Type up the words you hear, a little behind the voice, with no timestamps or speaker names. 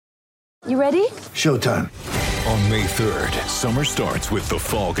You ready? Showtime. On May 3rd, summer starts with The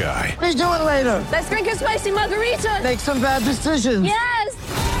Fall Guy. Let's do it later. Let's drink a spicy margarita. Make some bad decisions. Yes!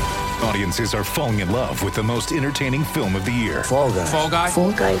 Audiences are falling in love with the most entertaining film of the year. Fall Guy. Fall Guy?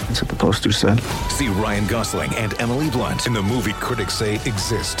 Fall guy. That's what the poster said. See Ryan Gosling and Emily Blunt in the movie critics say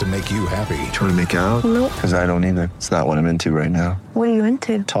exists to make you happy. Trying to make it out? Nope. Because I don't either. It's not what I'm into right now. What are you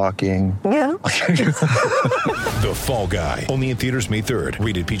into? Talking. Yeah. The Fall Guy. Only in theaters May 3rd.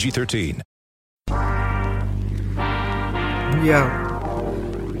 Rated PG-13.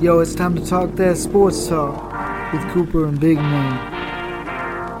 Yo, it's time to talk that sports talk with Cooper and Big Man.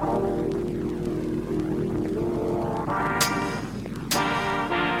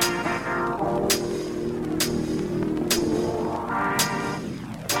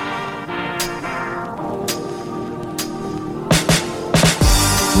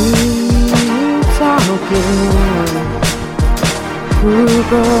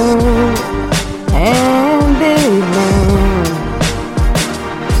 Cooper and Big Man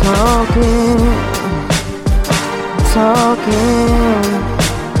talking,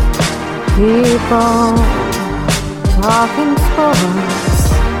 people talking sports.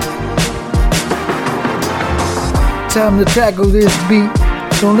 Time to tackle this beat.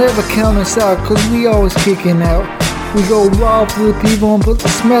 Don't ever count us out, cause we always kicking out. We go raw for the people and put the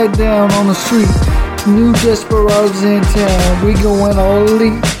smack down on the street. New desperados in town, we going all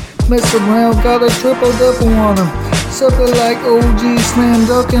elite. Mess around, got a triple double on them. Something like OG slam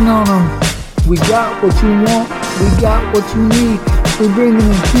dunking on them. We got what you want, we got what you need. We bringing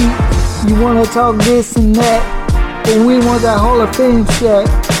the heat. You wanna talk this and that, but we want that Hall of Fame shot.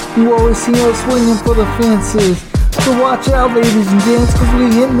 You always see us swinging for the fences. So watch out, ladies and gents, cause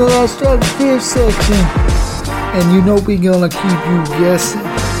we hitting that stratosphere section. And you know we gonna keep you guessing.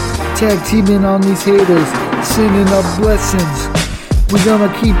 Tag teaming on these haters, sending up blessings. We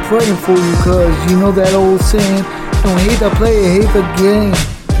gonna keep praying for you, cause you know that old saying, don't hate the player, hate the game.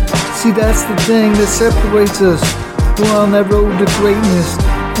 See, that's the thing that separates us. We're on that road to greatness,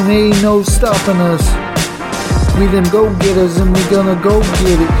 and there ain't no stopping us. We them go-getters, and we gonna go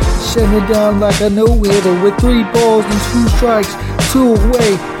get it. Shutting it down like a no-hitter with 3 balls and 2 strikes, 2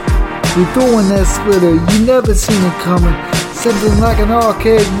 away. We throwing that splitter, you never seen it coming. Something like an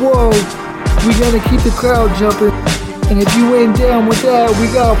arcade, whoa. We gonna keep the crowd jumping. And if you ain't down with that, we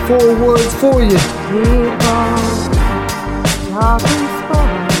got 4 words for you. People talking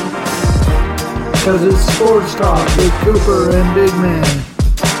sports. Cause it's Sports Talk with Cooper and Big Man.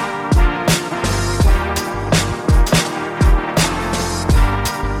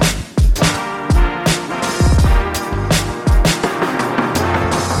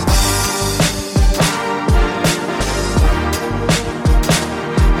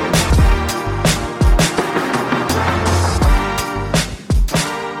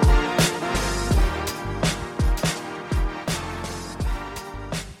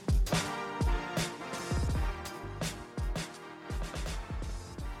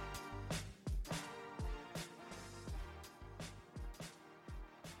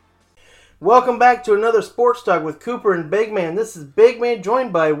 Welcome back to another Sports Talk with Cooper and Big Man. This is Big Man,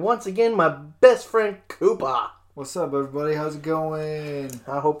 joined by, once again, my best friend, Cooper. What's up, everybody? How's it going?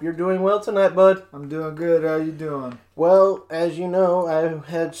 I hope you're doing well tonight, bud. I'm doing good. How you doing? Well, as you know, I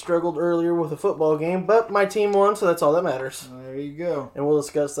had struggled earlier with a football game, but my team won, so that's all that matters. There you go. And we'll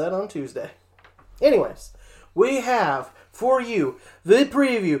discuss that on Tuesday. Anyways, we have, for you, the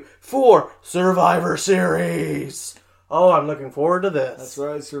preview for Survivor Series. Oh, I'm looking forward to this. That's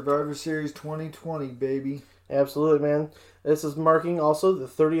right, Survivor Series 2020, baby. Absolutely, man. This is marking also the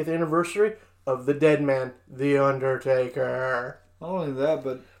 30th anniversary of the dead man, The Undertaker. Not only that,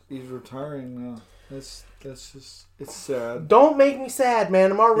 but he's retiring now. That's just, it's sad. Don't make me sad,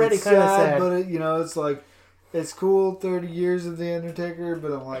 man. I'm already kind of sad. But, it's like, it's cool, 30 years of The Undertaker,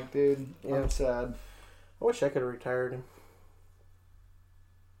 but I'm like, dude, I'm sad. I wish I could have retired him.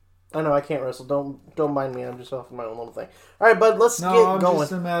 I know I can't wrestle. Don't mind me. I'm just off my own little thing. All right, bud. Let's get going. I'm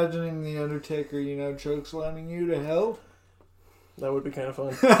just imagining the Undertaker, chokeslamming you to hell. That would be kind of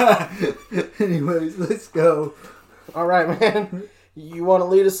fun. Anyways, let's go. All right, man. You want to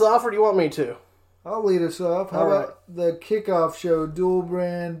lead us off, or do you want me to? I'll lead us off. How about the kickoff show, Dual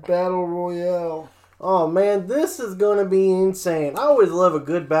Brand Battle Royale? Oh, man, this is going to be insane. I always love a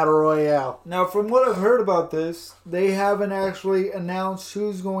good battle royale. Now, from what I've heard about this, they haven't actually announced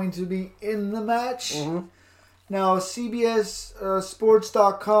who's going to be in the match. Mm-hmm. Now, CBS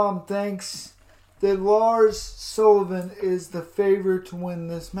Sports.com thinks that Lars Sullivan is the favorite to win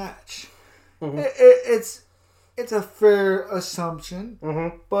this match. Mm-hmm. It's a fair assumption,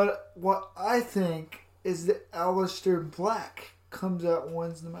 mm-hmm. but what I think is that Aleister Black comes out and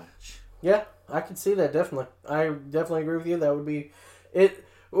wins the match. Yeah, I can see that, definitely. I definitely agree with you. That would be it.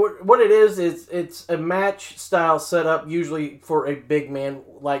 What it is it's a match style setup usually for a big man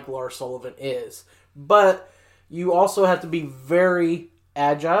like Lars Sullivan is. But you also have to be very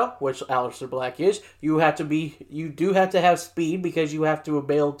agile, which Aleister Black is. You do have to have speed because you have to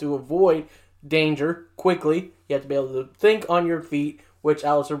be able to avoid danger quickly. You have to be able to think on your feet, which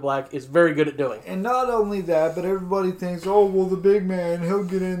Aleister Black is very good at doing. And not only that, but everybody thinks, oh, well, the big man, he'll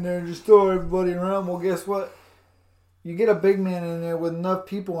get in there and destroy everybody around. Well, guess what? You get a big man in there with enough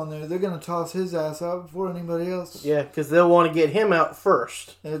people in there, they're going to toss his ass out before anybody else. Yeah, because they'll want to get him out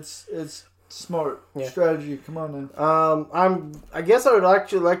first. It's smart strategy. Come on now. I guess I would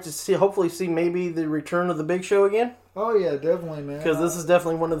actually like to hopefully see maybe the return of the Big Show again. Oh yeah, definitely, man. Because this is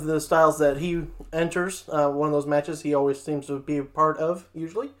definitely one of the styles that he enters. One of those matches he always seems to be a part of,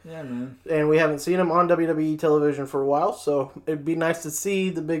 usually. Yeah, man. And we haven't seen him on WWE television for a while, so it'd be nice to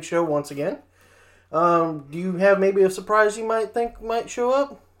see the Big Show once again. Do you have maybe a surprise you might think might show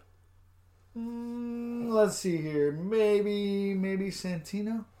up? Let's see here. Maybe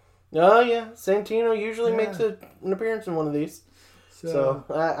Santino. Oh yeah, Santino usually makes an appearance in one of these. So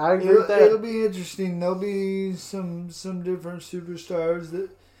I agree with that. It'll be interesting. There'll be some different superstars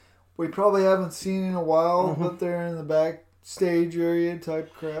that we probably haven't seen in a while, but they're in the backstage area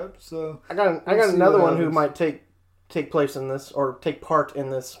type crap. So I got another one who might take place in this or take part in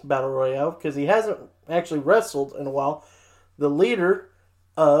this battle royale because he hasn't actually wrestled in a while. The leader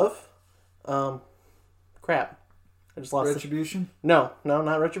of crap. I just lost Retribution? No,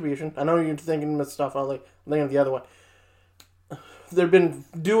 not Retribution. I know you're thinking of stuff. I'm thinking of the other one. They've been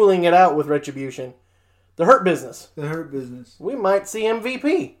dueling it out with Retribution. The Hurt Business. The Hurt Business. We might see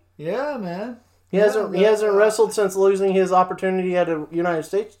MVP. Yeah, man. He hasn't wrestled since losing his opportunity at a United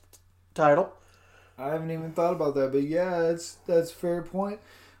States title. I haven't even thought about that, but yeah, that's a fair point.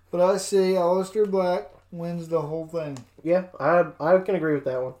 But I say Aleister Black wins the whole thing. Yeah, I can agree with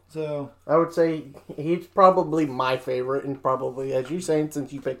that one. So I would say he's probably my favorite, and probably, as you saying,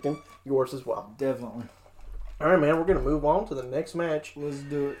 since you picked him, yours as well. Definitely. All right, man, we're going to move on to the next match. Let's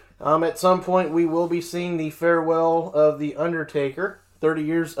do it. At some point, we will be seeing the farewell of The Undertaker, 30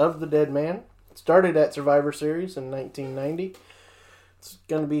 Years of the Dead Man. It started at Survivor Series in 1990. It's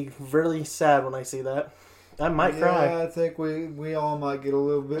going to be really sad when I see that. I might cry. Yeah, I think we all might get a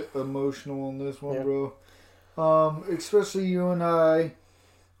little bit emotional on this one, bro. Especially you and I.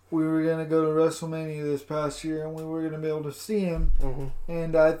 We were going to go to WrestleMania this past year, and we were going to be able to see him. Mm-hmm.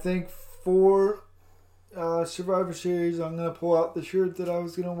 And I think for Survivor Series, I'm going to pull out the shirt that I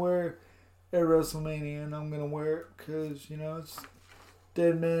was going to wear at WrestleMania, and I'm going to wear it because, it's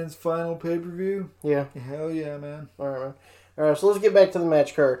Dead Man's final pay-per-view. Yeah. Hell yeah, man. All right, man. All right, so let's get back to the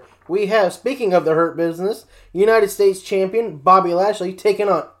match card. We have, speaking of the Hurt Business, United States Champion Bobby Lashley taking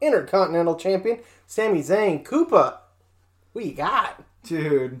on Intercontinental Champion Sami Zayn. Koopa, what you got?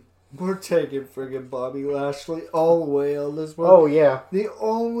 Dude, we're taking friggin' Bobby Lashley all the way on this one. Oh, yeah. The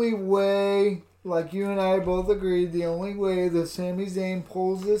only way, like you and I both agreed, the only way that Sami Zayn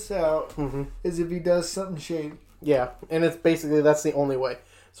pulls this out is if he does something shady. Yeah, and it's basically, that's the only way.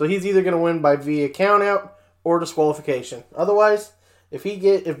 So he's either going to win by via countout or disqualification. Otherwise, if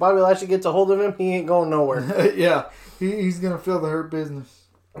Bobby Lashley gets a hold of him, he ain't going nowhere. Yeah, he's going to feel the Hurt Business.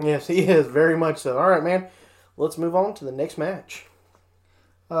 Yes, he is, very much so. All right, man. Let's move on to the next match.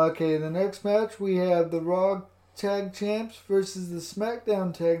 Okay, the next match, we have the Raw Tag Champs versus the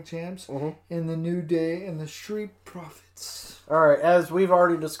SmackDown Tag Champs in the New Day and the Street Profits. All right, as we've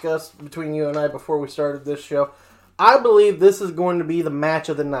already discussed between you and I before we started this show, I believe this is going to be the match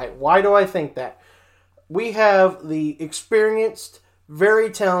of the night. Why do I think that? We have the experienced, very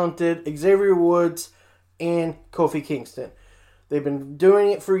talented Xavier Woods and Kofi Kingston. They've been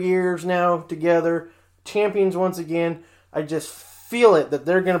doing it for years now together. Champions once again. I just feel it that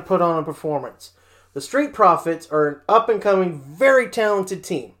they're going to put on a performance. The Street Profits are an up-and-coming, very talented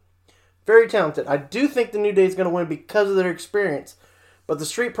team. Very talented. I do think the New Day is going to win because of their experience. But the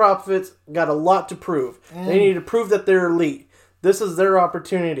Street Profits got a lot to prove. They need to prove that they're elite. This is their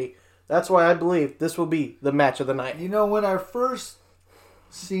opportunity. That's why I believe this will be the match of the night. When I first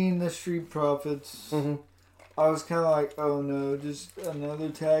seen the Street Profits, I was kind of like, oh no, just another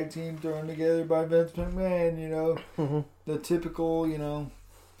tag team thrown together by Vince McMahon, the typical,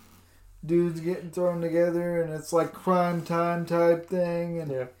 dudes getting thrown together and it's like Crime Time type thing.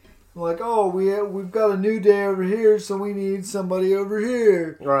 And like, oh, we've got a New Day over here, so we need somebody over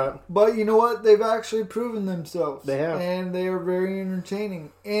here. Right. But you know what? They've actually proven themselves. They have. And they are very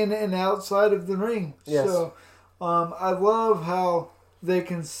entertaining in and outside of the ring. Yes. So I love how they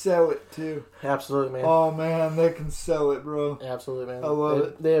can sell it too. Absolutely, man. Oh man, they can sell it, bro. Absolutely, man. I love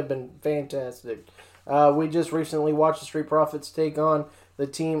it. They have been fantastic. We just recently watched the Street Profits take on the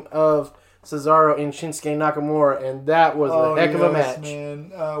team of Cesaro and Shinsuke Nakamura, and that was a heck of a match.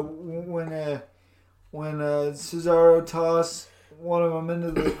 Man. When Cesaro tossed one of them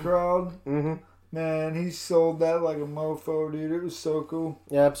into the crowd, man, he sold that like a mofo, dude. It was so cool.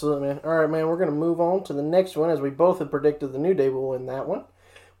 Yeah, absolutely, man. All right, man, we're going to move on to the next one, as we both have predicted the New Day will win that one.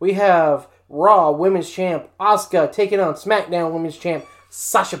 We have Raw Women's Champ Asuka taking on SmackDown Women's Champ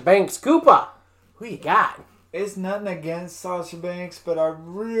Sasha Banks. Cooper, who you got? It's nothing against Sasha Banks, but I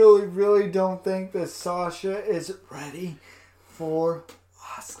really, really don't think that Sasha is ready for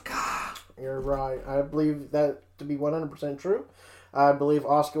Asuka. You're right. I believe that to be 100% true. I believe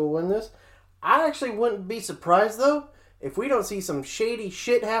Asuka will win this. I actually wouldn't be surprised, though, if we don't see some shady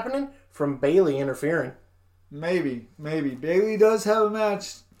shit happening from Bayley interfering. Maybe. Bayley does have a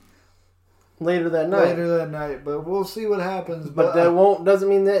match Later that night. but we'll see what happens. But that doesn't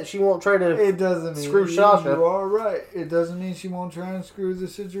mean that she won't try to It doesn't mean screw Sasha. You are right. It doesn't mean she won't try and screw the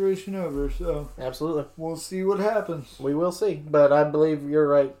situation over. So Absolutely. we'll see what happens. We will see. But I believe you're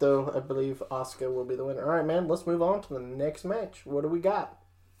right, though. I believe Asuka will be the winner. All right, man. Let's move on to the next match. What do we got?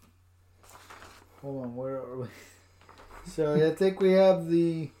 Hold on, where are we? So I think we have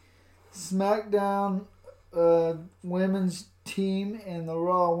the SmackDown women's team and the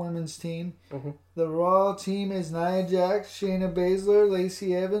Raw women's team. The Raw team is Nia Jax, Shayna Baszler,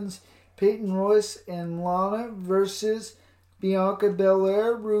 Lacey Evans, Peyton Royce, and Lana versus Bianca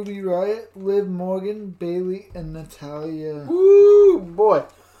Belair, Ruby Riott, Liv Morgan, Bayley, and Natalya. Woo, boy.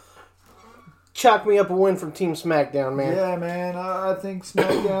 Chalk me up a win from Team SmackDown, man. Yeah, man. I think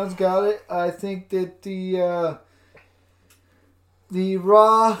SmackDown's got it. I think that the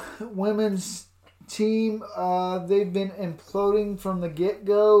Raw women's team, they've been imploding from the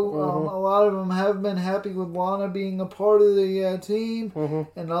get-go. A lot of them have been happy with Lana being a part of the team.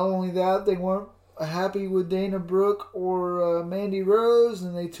 And not only that, they weren't happy with Dana Brooke or Mandy Rose,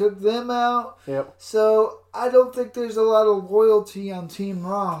 and they took them out. Yep. So I don't think there's a lot of loyalty on Team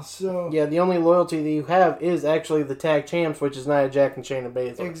Raw. So Yeah, the only loyalty that you have is actually the tag champs, which is Nia Jax and Shayna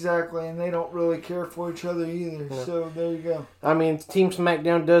Baszler. Exactly, and they don't really care for each other either. Yeah. So there you go. I mean, Team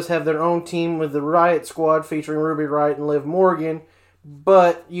SmackDown does have their own team with the Riot Squad featuring Ruby Riott and Liv Morgan,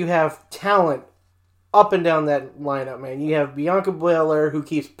 but you have talent up and down that lineup, man. You have Bianca Belair, who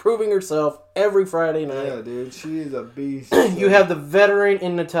keeps proving herself every Friday night. Yeah, dude, she is a beast. You have the veteran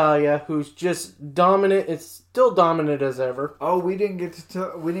in Natalya, who's just dominant. It's still dominant as ever. Oh, we didn't get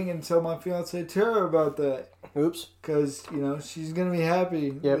to tell my fiance Tara about that. Oops. Because she's gonna be happy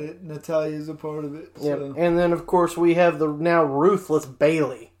that Natalya is a part of it. Yep. So. And then of course we have the now ruthless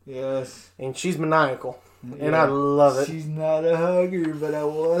Bayley. Yes. And she's maniacal, and Yeah. I love it. She's not a hugger, but I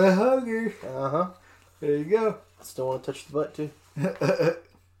want to hug her. There you go. Still want to touch the butt too.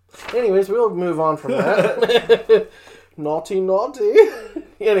 Anyways, we'll move on from that. Naughty.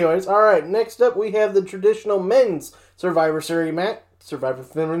 Anyways, all right. Next up, we have the traditional men's Survivor Series match. Survivor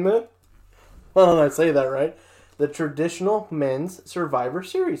Series. Well, I say that right. The traditional men's Survivor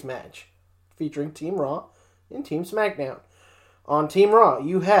Series match, featuring Team Raw and Team SmackDown. On Team Raw,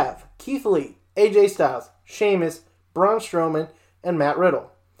 you have Keith Lee, AJ Styles, Sheamus, Braun Strowman, and Matt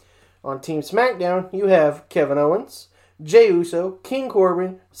Riddle. On Team SmackDown, you have Kevin Owens, Jey Uso, King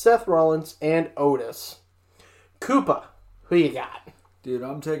Corbin, Seth Rollins, and Otis. Koopa, who you got? Dude,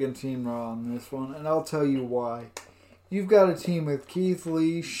 I'm taking Team Raw on this one, and I'll tell you why. You've got a team with Keith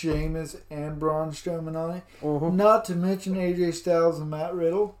Lee, Sheamus, and Braun Strowman on it. Not to mention AJ Styles and Matt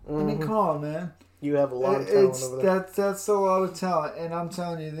Riddle. I mean, come on, man. You have a lot of talent over there. That's a lot of talent, and I'm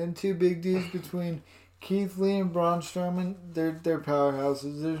telling you, them two big dudes between Keith Lee and Braun Strowman, they're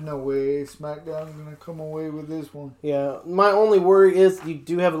powerhouses. There's no way SmackDown's going to come away with this one. Yeah, my only worry is you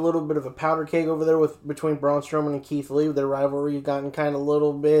do have a little bit of a powder keg over there between Braun Strowman and Keith Lee. Their rivalry has gotten kind of a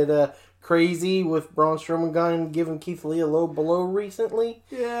little bit crazy with Braun Strowman giving Keith Lee a low blow recently.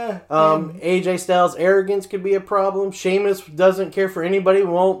 Yeah. AJ Styles' arrogance could be a problem. Sheamus doesn't care for anybody,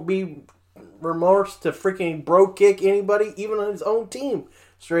 won't be remorse to freaking bro kick anybody, even on his own team,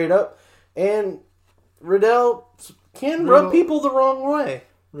 straight up. And Riddle can rub people the wrong way.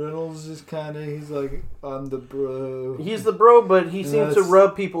 Riddle's just he's like, I'm the bro. He's the bro, but he seems to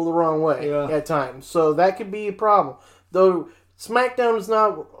rub people the wrong way at times. So that could be a problem. Though the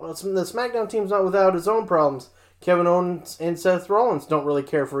SmackDown team's not without its own problems. Kevin Owens and Seth Rollins don't really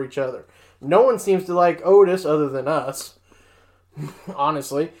care for each other. No one seems to like Otis other than us,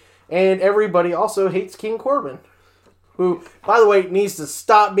 honestly. And everybody also hates King Corbin, who, by the way, needs to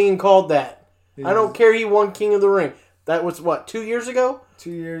stop being called that. I don't care he won King of the Ring. That was, what, 2 years ago?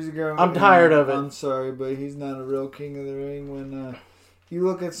 2 years ago. I'm tired of it. I'm sorry, but he's not a real king of the ring. When you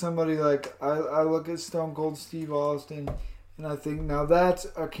look at somebody like, I look at Stone Cold Steve Austin, and I think, now that's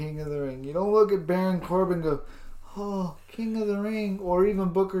a king of the ring. You don't look at Baron Corbin and go, oh, king of the ring, or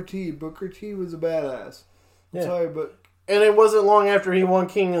even Booker T. Booker T was a badass. I'm sorry, but... And it wasn't long after he won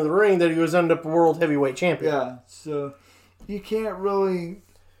King of the Ring that he was ended up world heavyweight champion. Yeah, so you can't really...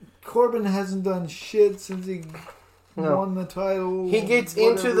 Corbin hasn't done shit since he won the title. He gets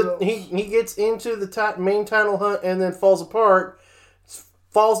into the he gets into the main title hunt and then falls apart,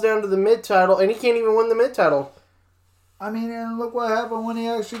 falls down to the mid title, and he can't even win the mid title. I mean, and look what happened when he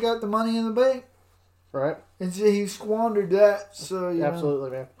actually got the Money in the Bank. Right. And so he squandered that. So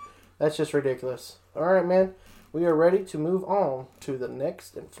Absolutely, man. That's just ridiculous. All right, man. We are ready to move on to the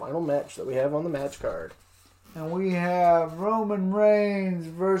next and final match that we have on the match card. And we have Roman Reigns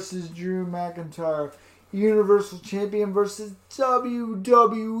versus Drew McIntyre. Universal Champion versus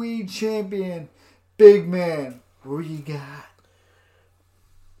WWE Champion. Big man, what you got?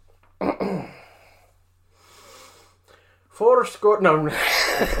 For score... No.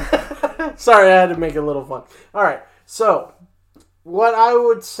 Sorry, I had to make it a little fun. All right. So, what I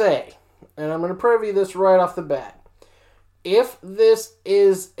would say, and I'm going to preview this right off the bat. If this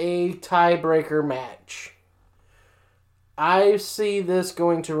is a tiebreaker match, I see this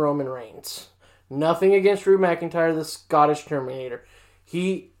going to Roman Reigns. Nothing against Drew McIntyre, the Scottish Terminator.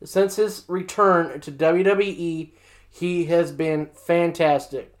 Since his return to WWE, he has been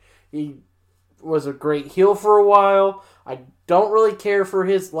fantastic. He was a great heel for a while. I don't really care for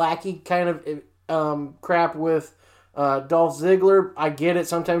his lackey kind of crap with Dolph Ziggler. I get it.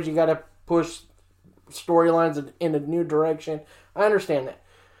 Sometimes you got to push storylines in a new direction. I understand that.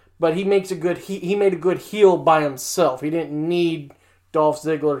 But he makes he made a good heel by himself. He didn't need Dolph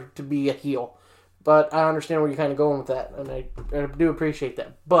Ziggler to be a heel. But I understand where you're kind of going with that, and I do appreciate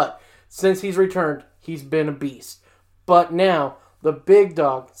that. But since he's returned, he's been a beast. But now, the big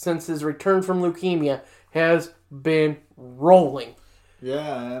dog, since his return from leukemia, has been rolling.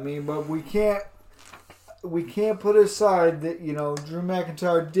 Yeah, I mean, but we can't put aside that, Drew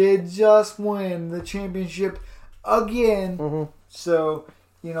McIntyre did just win the championship again. Mm-hmm. So,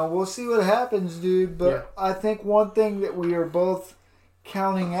 we'll see what happens, dude. But yeah. I think one thing that we are both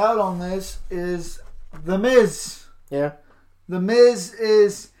counting out on this is The Miz. Yeah. The Miz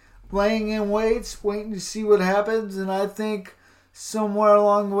is laying in weights, waiting to see what happens, and I think somewhere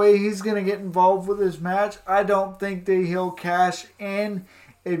along the way he's going to get involved with this match. I don't think that he'll cash in.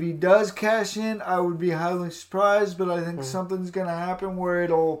 If he does cash in, I would be highly surprised, but I think something's going to happen where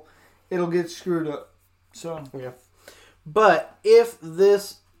it'll get screwed up. So yeah. But if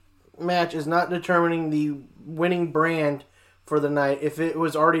this match is not determining the winning brand for the night, if it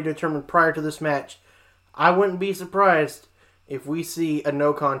was already determined prior to this match, I wouldn't be surprised if we see a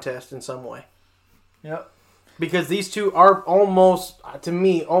no contest in some way. Yep. Because these two are almost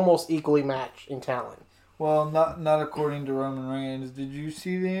equally matched in talent. Well, not according to Roman Reigns. Did you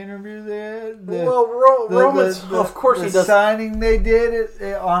see the interview there? Roman's, of course he does. The signing they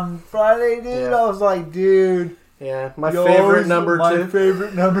did on Friday, dude. Yeah. I was like, dude. Yeah, my favorite number two. My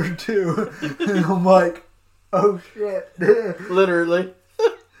favorite number two. And I'm like, oh shit. Literally.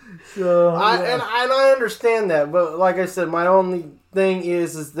 So I understand that, but like I said, my only thing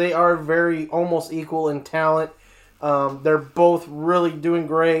is they are very almost equal in talent. They're both really doing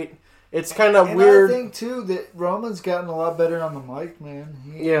great. It's kind of weird. I think too that Roman's gotten a lot better on the mic, man.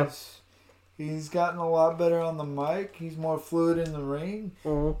 He's gotten a lot better on the mic. He's more fluid in the ring,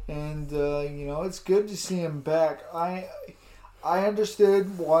 and it's good to see him back. I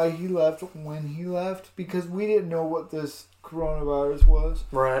understood why he left when he left, because we didn't know what this coronavirus was.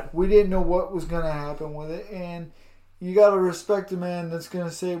 Right. We didn't know what was going to happen with it, and you got to respect a man that's going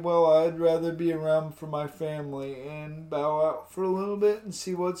to say, well, I'd rather be around for my family and bow out for a little bit and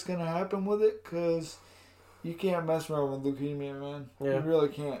see what's going to happen with it, because you can't mess around with leukemia, man. Yeah. You really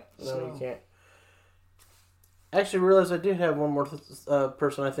can't. No, you can't. Actually, I realized I did have one more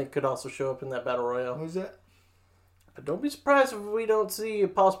person I think could also show up in that Battle Royale. Who's that? But don't be surprised if we don't see a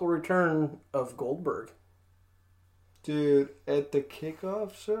possible return of Goldberg. Dude, at the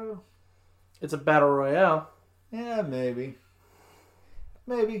kickoff show? It's a Battle Royale. Yeah, maybe.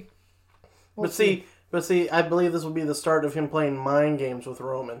 Maybe. We'll see, I believe this will be the start of him playing mind games with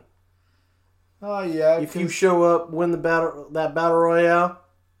Roman. Oh, yeah. If you show up, win that Battle Royale,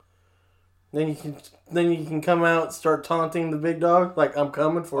 then you can come out and start taunting the big dog like, I'm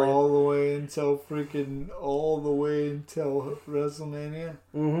coming for you. All the way until WrestleMania?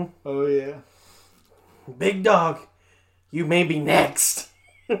 Mm-hmm. Oh, yeah. Big dog, you may be next.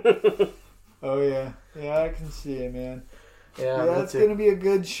 Oh, yeah. Yeah, I can see it, man. Yeah, Yeah, it's going to be a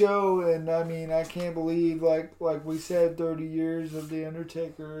good show, and I mean, I can't believe, like we said, 30 years of The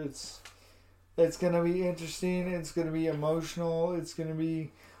Undertaker. It's going to be interesting. It's going to be emotional. It's going to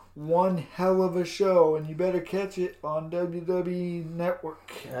be one hell of a show, and you better catch it on WWE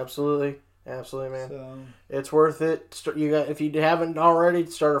Network. Absolutely, man. So, It's worth it. If you haven't already,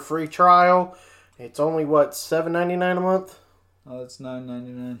 start a free trial. It's only what, $7.99 a month? oh, it's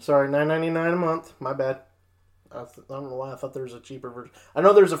 $9.99. Sorry, $9.99 a month. My bad. I don't know why I thought there was a cheaper version. I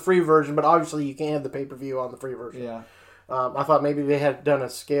know there's a free version, but obviously you can't have the pay-per-view on the free version. Yeah. I thought maybe they had done a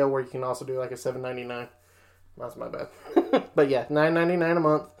scale where you can also do like a $7.99. That's my bad. But yeah, $9.99 a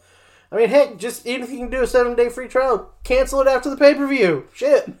month. I mean, heck, just even if you can do a 7-day free trial, cancel it after the pay-per-view.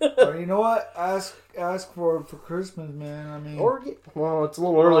 Shit. Or you know what? Ask for it for Christmas, man. I mean, Well, it's a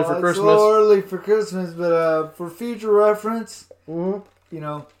little early for Christmas. It's a little early for Christmas, but for future reference, Mhm. you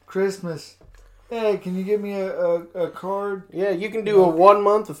know, Christmas. Hey, can you give me a card? Yeah, you can do a 1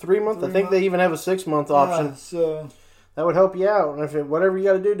 month, a 3 month. I 3 think they even have a 6 month option. Yeah, so That would help you out. And whatever you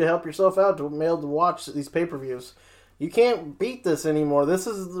got to do to help yourself out to be able to watch these pay-per-views. You can't beat this anymore. This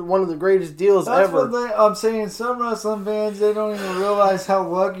is one of the greatest deals that's ever. what I'm saying. Some wrestling fans, they don't even realize how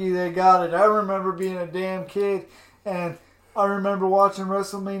lucky they got it. I remember being a damn kid, and I remember watching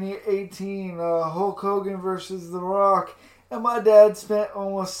WrestleMania 18, Hulk Hogan versus The Rock, and my dad spent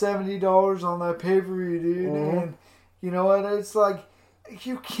almost $70 on that pay-per-view, dude. Mm-hmm. And you know what? It's like,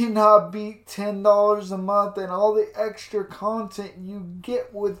 you cannot beat $10 a month, and all the extra content you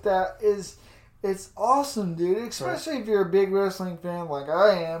get with that it's awesome, dude. Especially if you're a big wrestling fan like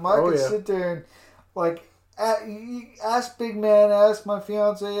I am. I could sit there and, like, ask Big Man, ask my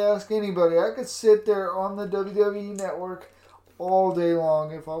fiance, ask anybody. I could sit there on the WWE Network all day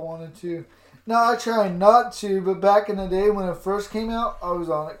long if I wanted to. Now, I try not to, but back in the day when it first came out, I was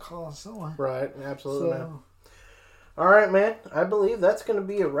on it constantly. Right, absolutely, man. All right, man. I believe that's going to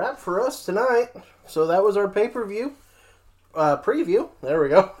be a wrap for us tonight. So that was our pay-per-view preview. There we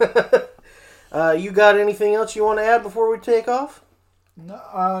go. You got anything else you want to add before we take off?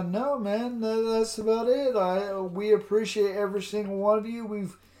 No, man. That's about it. We appreciate every single one of you.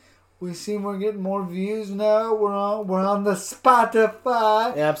 We've seen we're getting more views now. We're on the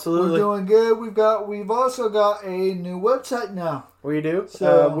Spotify. Absolutely, we're doing good. We've also got a new website now. We do.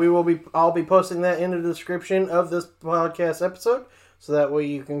 So I'll be posting that in the description of this podcast episode, so that way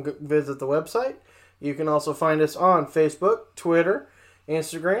you can visit the website. You can also find us on Facebook, Twitter,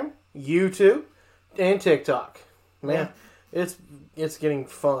 Instagram, YouTube, and TikTok. Man, it's getting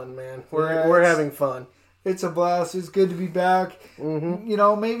fun, man. We're having fun. It's a blast. It's good to be back. Mm-hmm. You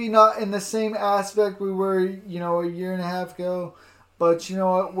know, maybe not in the same aspect we were, you know, a year and a half ago. But you know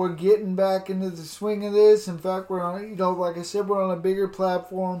what? We're getting back into the swing of this. In fact, we're on, you know, like I said, we're on a bigger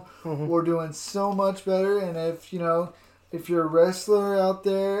platform. Mm-hmm. We're doing so much better. And if you're a wrestler out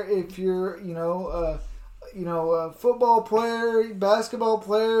there, if you're, a football player, basketball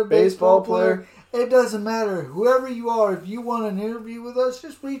player, baseball player, it doesn't matter. Whoever you are, if you want an interview with us,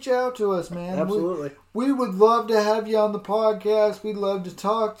 just reach out to us, man. Absolutely. We would love to have you on the podcast. We'd love to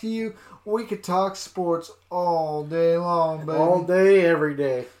talk to you. We could talk sports all day long, baby. All day, every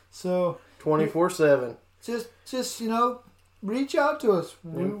day. So 24/7. Just reach out to us.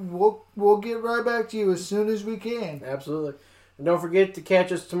 We'll get right back to you as soon as we can. Absolutely. And don't forget to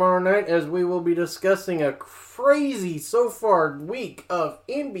catch us tomorrow night as we will be discussing a crazy so far week of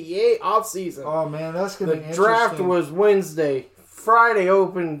NBA offseason. Oh man, that's gonna be The interesting. draft was Wednesday. Friday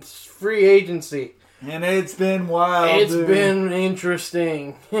opened free agency. And it's been wild. It's been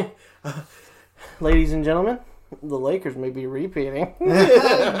interesting. Ladies and gentlemen, the Lakers may be repeating.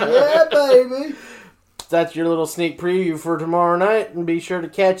 Yeah, baby. That's your little sneak preview for tomorrow night. And be sure to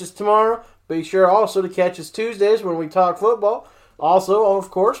catch us tomorrow. Be sure also to catch us Tuesdays when we talk football. Also, of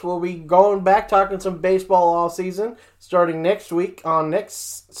course, we'll be going back talking some baseball all season starting next week on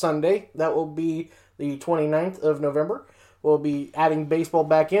next Sunday. That will be the 29th of November. We'll be adding baseball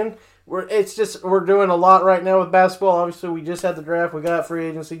back in. We're doing a lot right now with basketball. Obviously, we just had the draft. We got free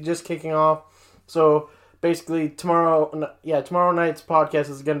agency just kicking off. So basically, tomorrow night's podcast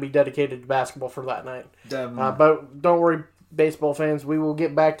is going to be dedicated to basketball for that night. Definitely. But don't worry, baseball fans. We will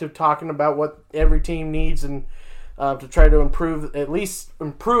get back to talking about what every team needs and to try to improve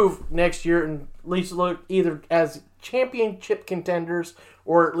next year, and at least look either as championship contenders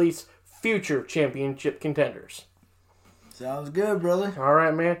or at least future championship contenders. Sounds good, brother. All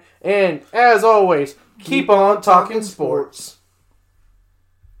right, man. And as always, keep on talking sports.